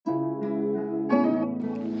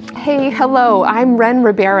Hey, hello, I'm Ren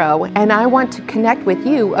Ribeiro, and I want to connect with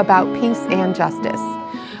you about peace and justice.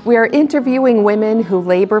 We are interviewing women who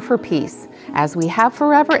labor for peace, as we have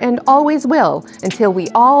forever and always will, until we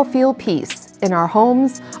all feel peace in our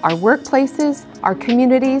homes, our workplaces, our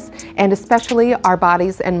communities, and especially our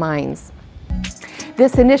bodies and minds.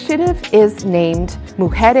 This initiative is named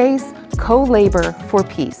Mujéres Co-Labor for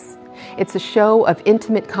Peace. It's a show of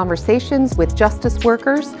intimate conversations with justice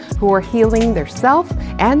workers who are healing their self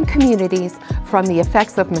and communities from the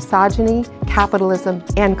effects of misogyny, capitalism,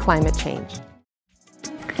 and climate change.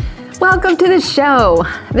 Welcome to the show.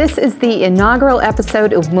 This is the inaugural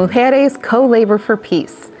episode of Mujéres Co-Labor for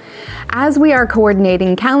Peace. As we are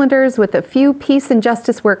coordinating calendars with a few peace and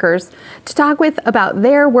justice workers to talk with about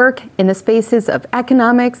their work in the spaces of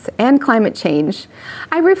economics and climate change,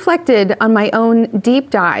 I reflected on my own deep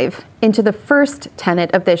dive into the first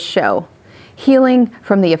tenet of this show, healing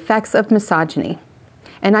from the effects of misogyny.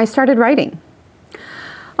 And I started writing.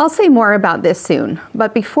 I'll say more about this soon,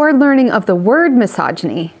 but before learning of the word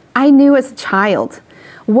misogyny, I knew as a child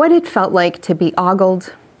what it felt like to be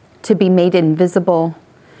ogled, to be made invisible,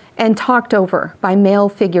 and talked over by male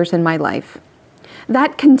figures in my life.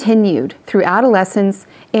 That continued through adolescence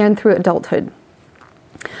and through adulthood.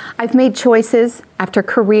 I've made choices after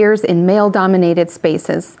careers in male-dominated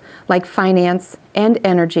spaces like finance and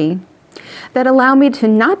energy that allow me to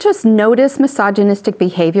not just notice misogynistic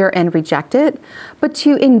behavior and reject it, but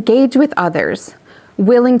to engage with others,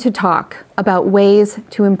 willing to talk about ways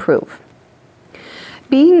to improve.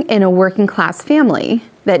 Being in a working-class family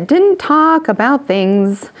that didn't talk about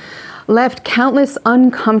things left countless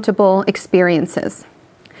uncomfortable experiences,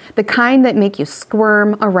 the kind that make you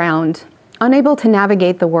squirm around, unable to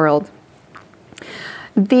navigate the world.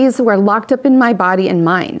 These were locked up in my body and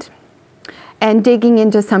mind. And digging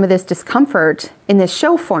into some of this discomfort in this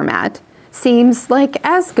show format seems like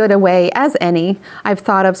as good a way as any I've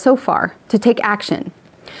thought of so far to take action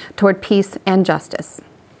toward peace and justice.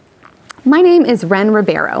 My name is Ren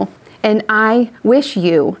Ribeiro, and I wish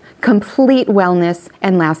you complete wellness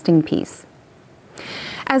and lasting peace.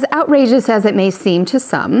 As outrageous as it may seem to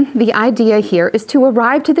some, the idea here is to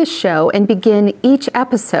arrive to this show and begin each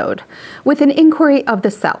episode with an inquiry of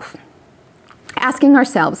the self, asking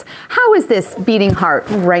ourselves, how is this beating heart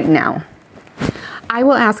right now? I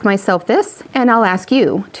will ask myself this, and I'll ask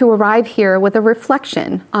you to arrive here with a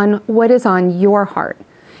reflection on what is on your heart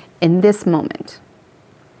in this moment.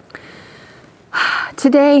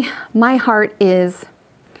 Today, my heart is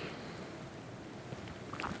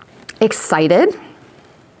excited,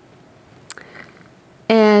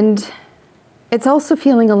 and it's also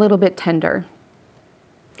feeling a little bit tender.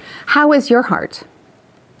 How is your heart?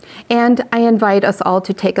 And I invite us all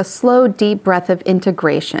to take a slow, deep breath of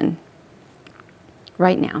integration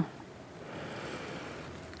right now.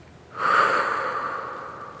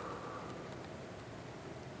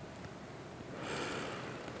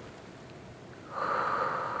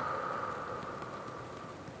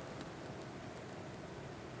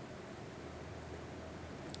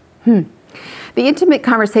 The intimate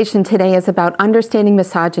conversation today is about understanding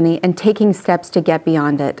misogyny and taking steps to get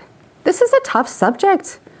beyond it. This is a tough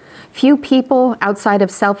subject. Few people outside of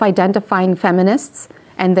self-identifying feminists,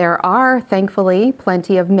 and there are, thankfully,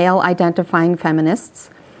 plenty of male-identifying feminists,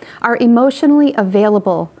 are emotionally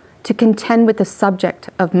available to contend with the subject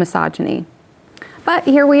of misogyny. But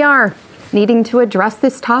here we are, needing to address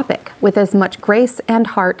this topic with as much grace and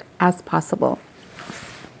heart as possible.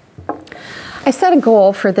 I set a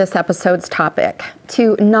goal for this episode's topic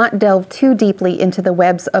to not delve too deeply into the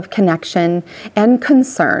webs of connection and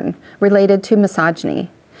concern related to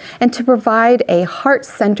misogyny, and to provide a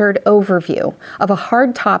heart-centered overview of a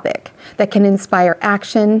hard topic that can inspire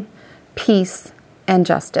action, peace, and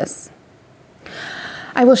justice.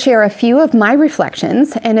 I will share a few of my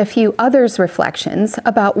reflections and a few others' reflections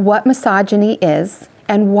about what misogyny is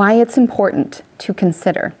and why it's important to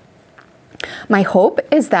consider. My hope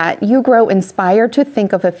is that you grow inspired to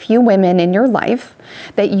think of a few women in your life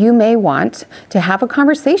that you may want to have a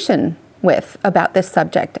conversation with about this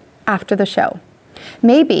subject after the show.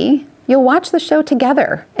 Maybe you'll watch the show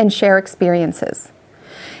together and share experiences.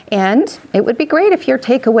 And it would be great if your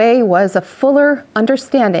takeaway was a fuller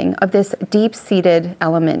understanding of this deep-seated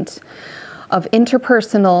element of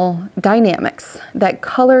interpersonal dynamics that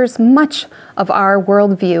colors much of our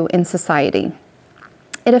worldview in society.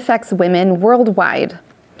 It affects women worldwide,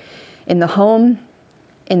 in the home,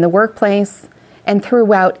 in the workplace, and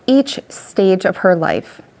throughout each stage of her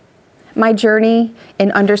life. My journey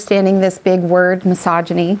in understanding this big word,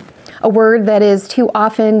 misogyny, a word that is too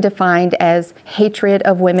often defined as hatred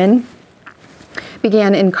of women,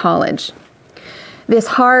 began in college. This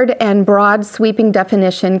hard and broad sweeping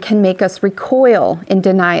definition can make us recoil in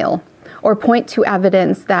denial or point to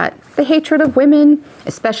evidence that the hatred of women,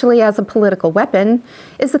 especially as a political weapon,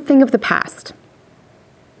 is a thing of the past.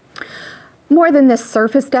 More than this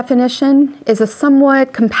surface definition is a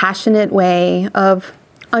somewhat compassionate way of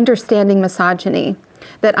understanding misogyny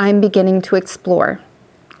that I'm beginning to explore.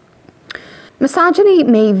 Misogyny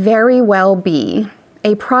may very well be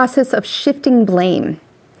a process of shifting blame,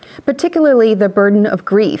 particularly the burden of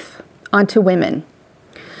grief, onto women.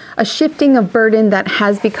 A shifting of burden that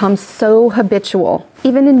has become so habitual,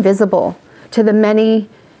 even invisible, to the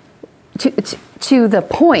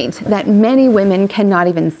point that many women cannot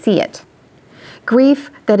even see it.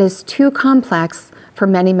 Grief that is too complex for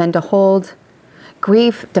many men to hold.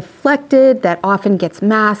 Grief deflected that often gets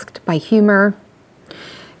masked by humor.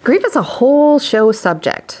 Grief is a whole show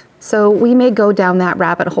subject, so we may go down that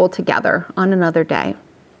rabbit hole together on another day.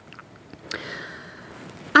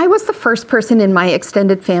 I was the first person in my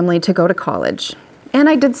extended family to go to college, and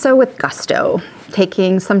I did so with gusto,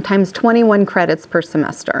 taking sometimes 21 credits per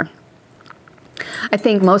semester. I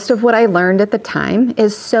think most of what I learned at the time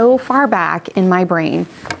is so far back in my brain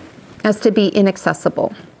as to be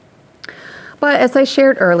inaccessible. But as I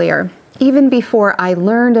shared earlier, even before I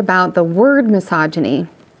learned about the word misogyny,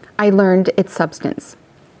 I learned its substance.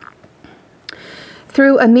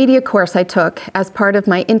 Through a media course I took as part of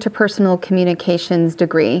my interpersonal communications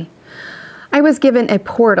degree, I was given a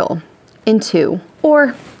portal into,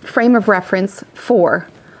 or frame of reference for,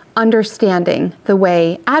 understanding the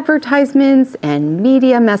way advertisements and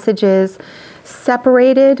media messages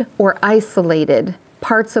separated or isolated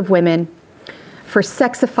parts of women for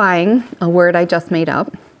sexifying, a word I just made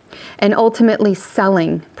up, and ultimately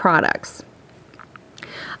selling products.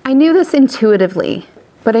 I knew this intuitively,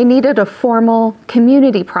 but I needed a formal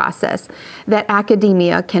community process that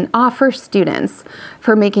academia can offer students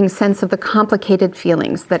for making sense of the complicated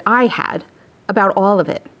feelings that I had about all of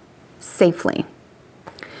it safely.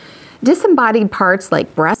 Disembodied parts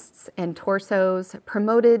like breasts and torsos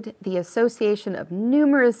promoted the association of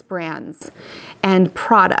numerous brands and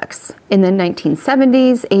products in the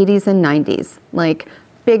 1970s, 80s, and 90s, like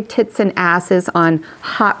big tits and asses on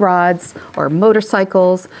hot rods or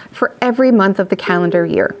motorcycles for every month of the calendar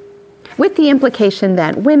year, with the implication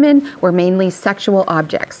that women were mainly sexual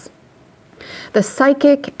objects. The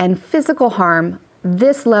psychic and physical harm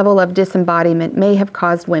this level of disembodiment may have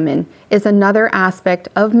caused women is another aspect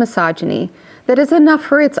of misogyny that is enough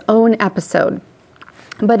for its own episode,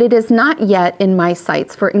 but it is not yet in my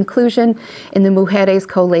sights for inclusion in the Mujéres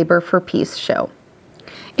Co-Labor for Peace show.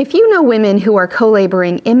 If you know women who are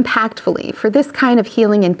co-laboring impactfully for this kind of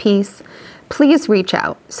healing and peace, please reach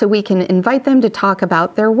out so we can invite them to talk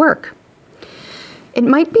about their work. It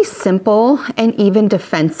might be simple and even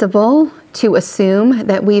defensible to assume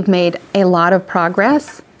that we've made a lot of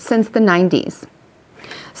progress since the 90s.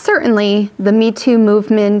 Certainly, the Me Too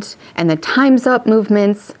movement and the Time's Up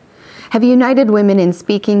movements have united women in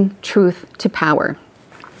speaking truth to power.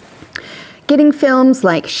 Getting films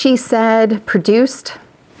like She Said produced,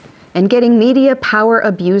 and getting media power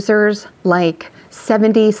abusers like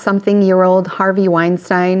 70-something-year-old Harvey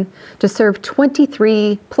Weinstein to serve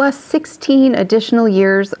 23 plus 16 additional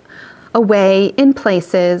years away in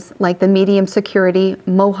places like the medium security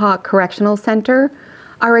Mohawk Correctional Center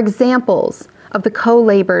are examples of the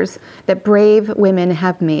co-labors that brave women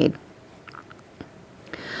have made.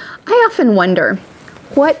 I often wonder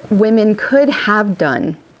what women could have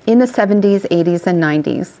done in the 70s, 80s, and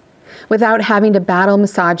 90s without having to battle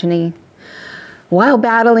misogyny while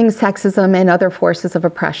battling sexism and other forces of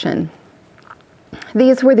oppression.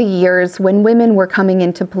 These were the years when women were coming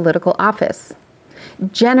into political office.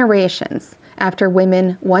 Generations after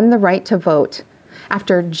women won the right to vote,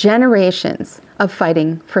 after generations of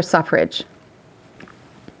fighting for suffrage.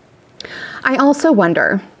 I also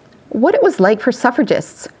wonder what it was like for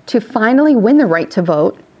suffragists to finally win the right to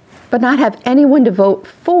vote, but not have anyone to vote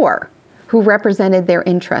for who represented their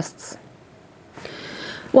interests.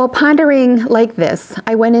 While pondering like this,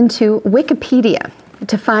 I went into Wikipedia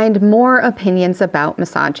to find more opinions about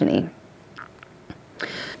misogyny.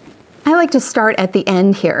 I like to start at the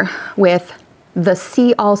end here with the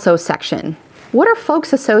See Also section. What are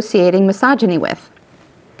folks associating misogyny with?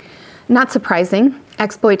 Not surprising,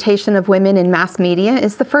 exploitation of women in mass media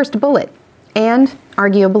is the first bullet, and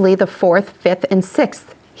arguably the fourth, fifth, and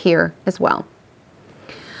sixth here as well.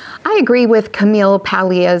 I agree with Camille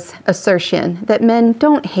Paglia's assertion that men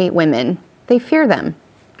don't hate women, they fear them.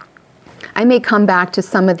 I may come back to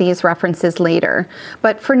some of these references later,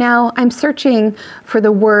 but for now, I'm searching for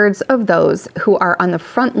the words of those who are on the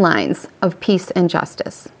front lines of peace and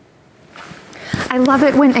justice. I love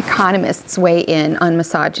it when economists weigh in on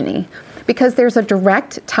misogyny because there's a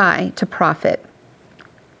direct tie to profit.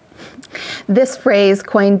 This phrase,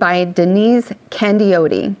 coined by Deniz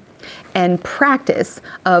Kandi-yoti, and practice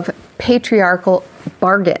of patriarchal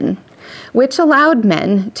bargain, which allowed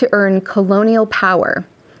men to earn colonial power,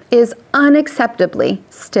 is unacceptably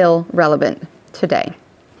still relevant today.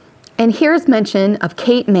 And here's mention of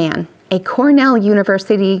Kate Manne, a Cornell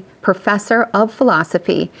University professor of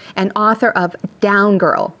philosophy and author of Down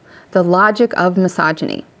Girl, The Logic of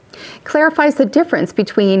Misogyny, clarifies the difference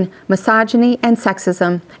between misogyny and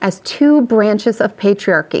sexism as two branches of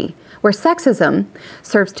patriarchy, where sexism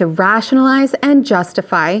serves to rationalize and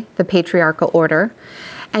justify the patriarchal order,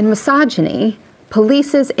 and misogyny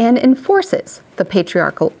polices and enforces the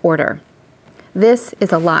patriarchal order. This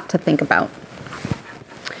is a lot to think about.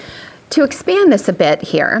 To expand this a bit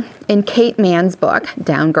here, in Kate Manne's book,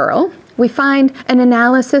 Down Girl, we find an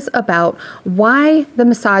analysis about why the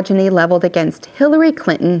misogyny leveled against Hillary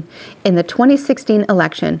Clinton in the 2016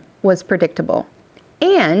 election was predictable,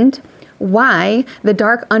 and why the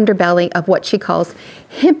dark underbelly of what she calls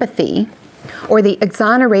himpathy, or the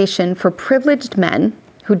exoneration for privileged men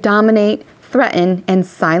who dominate, threaten, and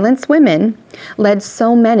silence women, led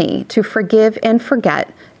so many to forgive and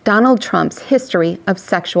forget Donald Trump's history of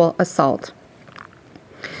sexual assault.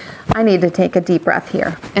 I need to take a deep breath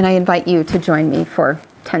here, and I invite you to join me for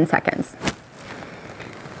 10 seconds.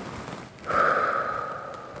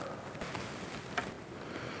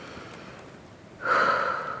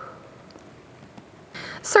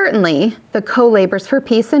 Certainly, the co-labors for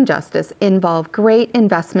peace and justice involve great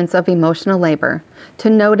investments of emotional labor to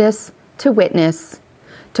notice, to witness,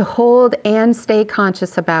 to hold and stay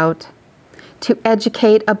conscious about, to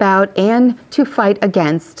educate about, and to fight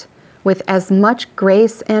against, with as much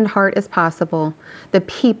grace and heart as possible, the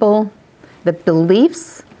people, the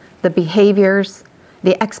beliefs, the behaviors,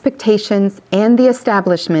 the expectations, and the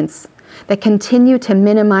establishments that continue to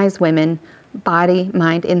minimize women, body,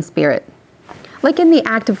 mind, and spirit. Like in the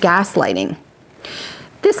act of gaslighting.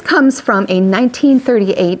 This comes from a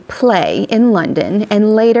 1938 play in London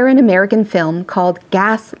and later an American film called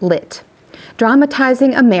Gaslit,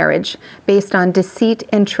 dramatizing a marriage based on deceit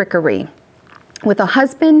and trickery, with a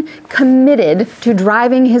husband committed to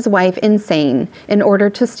driving his wife insane in order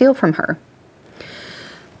to steal from her.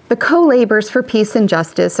 The co-labors for peace and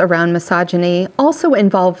justice around misogyny also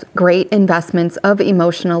involve great investments of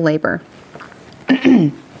emotional labor.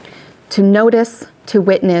 To notice, to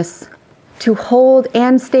witness, to hold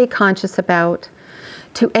and stay conscious about,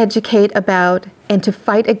 to educate about, and to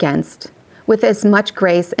fight against, with as much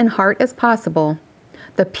grace and heart as possible,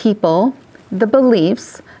 the people, the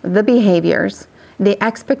beliefs, the behaviors, the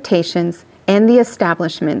expectations, and the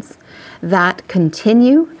establishments that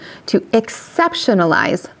continue to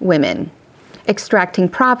exceptionalize women, extracting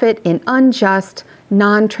profit in unjust,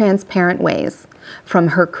 non-transparent ways from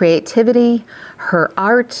her creativity, her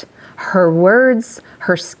art, her words,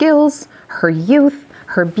 her skills, her youth,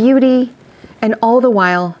 her beauty, and all the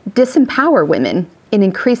while disempower women in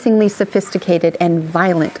increasingly sophisticated and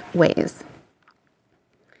violent ways.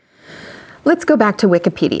 Let's go back to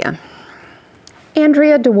Wikipedia.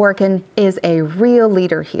 Andrea Dworkin is a real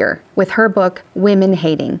leader here with her book, Women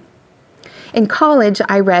Hating. In college,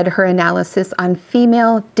 I read her analysis on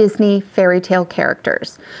female Disney fairy tale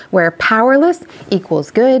characters, where powerless equals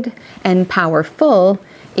good and powerful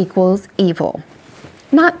equals evil.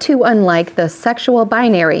 Not too unlike the sexual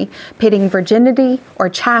binary pitting virginity or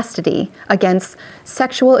chastity against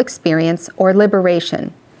sexual experience or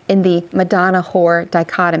liberation in the Madonna-whore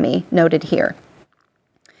dichotomy noted here.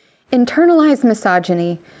 Internalized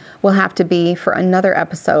misogyny will have to be for another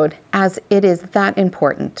episode, as it is that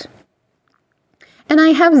important. And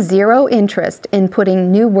I have zero interest in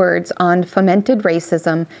putting new words on fomented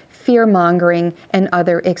racism, fear-mongering, and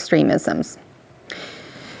other extremisms.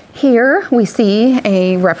 Here we see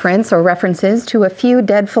a reference or references to a few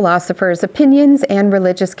dead philosophers' opinions and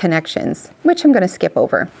religious connections, which I'm going to skip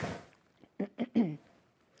over.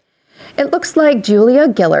 It looks like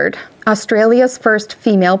Julia Gillard, Australia's first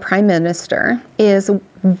female prime minister, is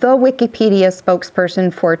the Wikipedia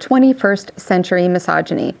spokesperson for 21st century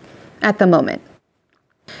misogyny at the moment.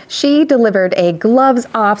 She delivered a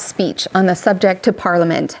gloves-off speech on the subject to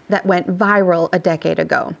Parliament that went viral a decade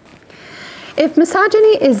ago. If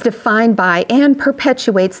misogyny is defined by and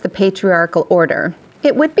perpetuates the patriarchal order,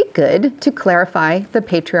 it would be good to clarify the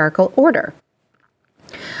patriarchal order.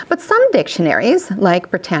 But some dictionaries,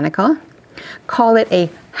 like Britannica, call it a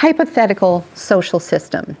hypothetical social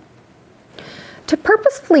system. To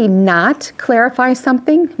purposefully not clarify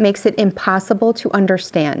something makes it impossible to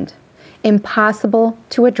understand, impossible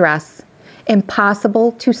to address,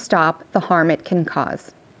 impossible to stop the harm it can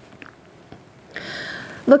cause.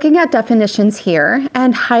 Looking at definitions here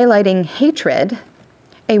and highlighting hatred,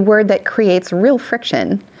 a word that creates real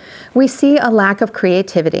friction, we see a lack of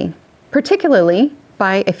creativity, particularly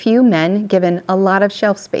by a few men given a lot of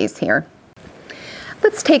shelf space here.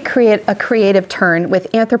 Let's take a creative turn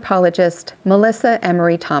with anthropologist Melissa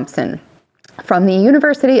Emery Thompson from the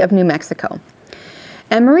University of New Mexico.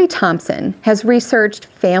 Emery Thompson has researched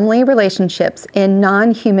family relationships in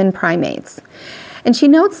non-human primates, and she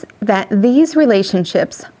notes that these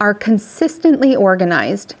relationships are consistently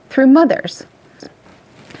organized through mothers.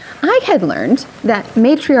 I had learned that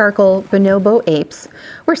matriarchal bonobo apes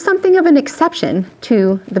were something of an exception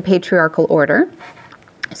to the patriarchal order,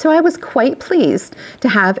 so I was quite pleased to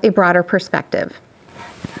have a broader perspective.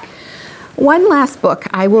 One last book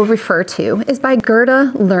I will refer to is by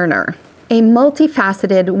Gerda Lerner, a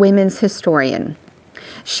multifaceted women's historian.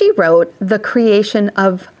 She wrote The Creation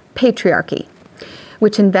of Patriarchy,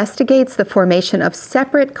 which investigates the formation of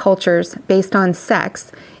separate cultures based on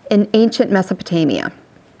sex in ancient Mesopotamia.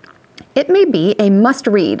 It may be a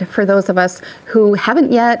must-read for those of us who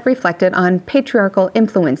haven't yet reflected on patriarchal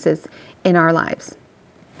influences in our lives.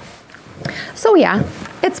 So yeah,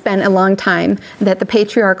 it's been a long time that the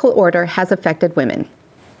patriarchal order has affected women.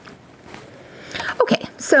 Okay,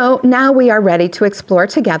 so now we are ready to explore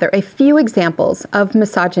together a few examples of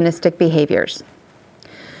misogynistic behaviors.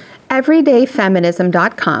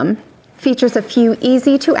 Everydayfeminism.com features a few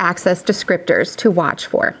easy-to-access descriptors to watch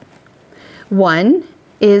for. One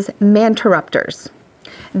is manterrupters.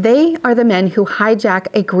 They are the men who hijack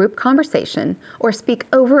a group conversation or speak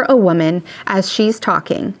over a woman as she's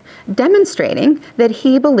talking, demonstrating that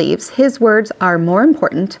he believes his words are more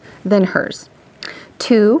important than hers.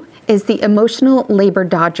 Two is the emotional labor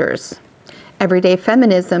dodgers.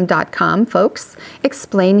 Everydayfeminism.com folks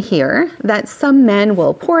explain here that some men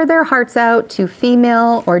will pour their hearts out to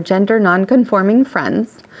female or gender nonconforming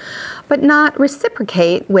friends, but not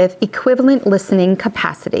reciprocate with equivalent listening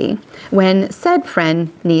capacity when said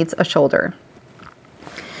friend needs a shoulder.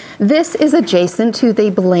 This is adjacent to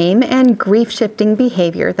the blame and grief-shifting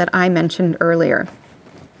behavior that I mentioned earlier.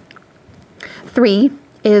 3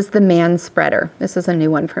 is the man-spreader. This is a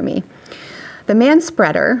new one for me. The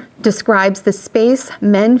man-spreader describes the space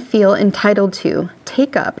men feel entitled to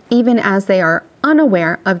take up even as they are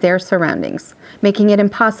unaware of their surroundings, making it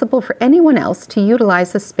impossible for anyone else to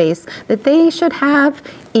utilize the space that they should have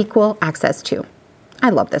equal access to.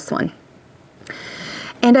 I love this one.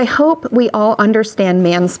 And I hope we all understand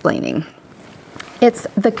mansplaining. It's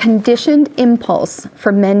the conditioned impulse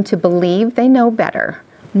for men to believe they know better,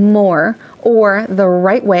 more, or the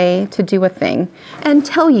right way to do a thing, and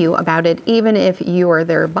tell you about it even if you're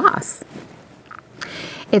their boss.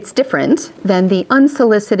 It's different than the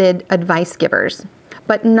unsolicited advice givers,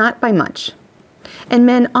 but not by much. And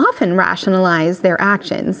men often rationalize their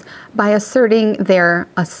actions by asserting their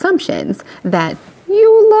assumptions that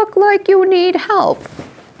you look like you need help.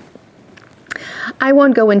 I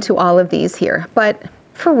won't go into all of these here, but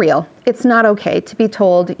for real, it's not okay to be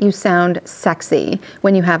told you sound sexy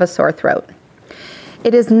when you have a sore throat.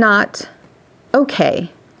 It is not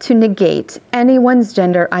okay to negate anyone's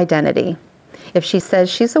gender identity. If she says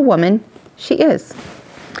she's a woman, she is.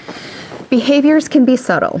 Behaviors can be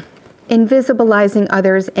subtle. Invisibilizing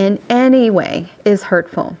others in any way is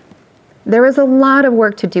hurtful. There is a lot of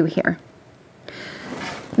work to do here.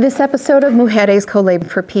 This episode of Mujéres Co-Labor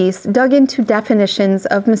for Peace dug into definitions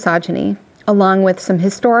of misogyny, along with some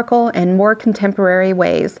historical and more contemporary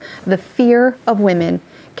ways the fear of women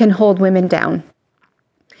can hold women down,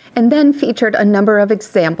 and then featured a number of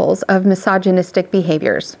examples of misogynistic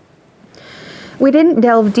behaviors. We didn't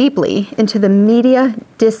delve deeply into the media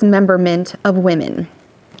dismemberment of women,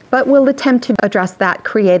 but we'll attempt to address that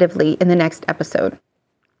creatively in the next episode.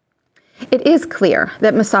 It is clear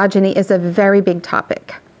that misogyny is a very big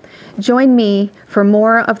topic. Join me for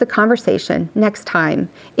more of the conversation next time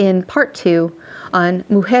in part 2 on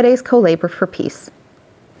Mujéres Co-Labor for Peace.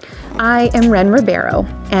 I am Ren Ribeiro,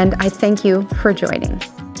 and I thank you for joining.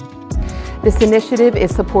 This initiative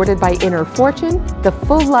is supported by Inner Fortune, the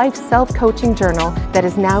full-life self-coaching journal that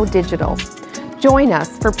is now digital. Join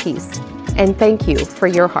us for peace, and thank you for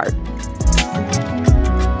your heart.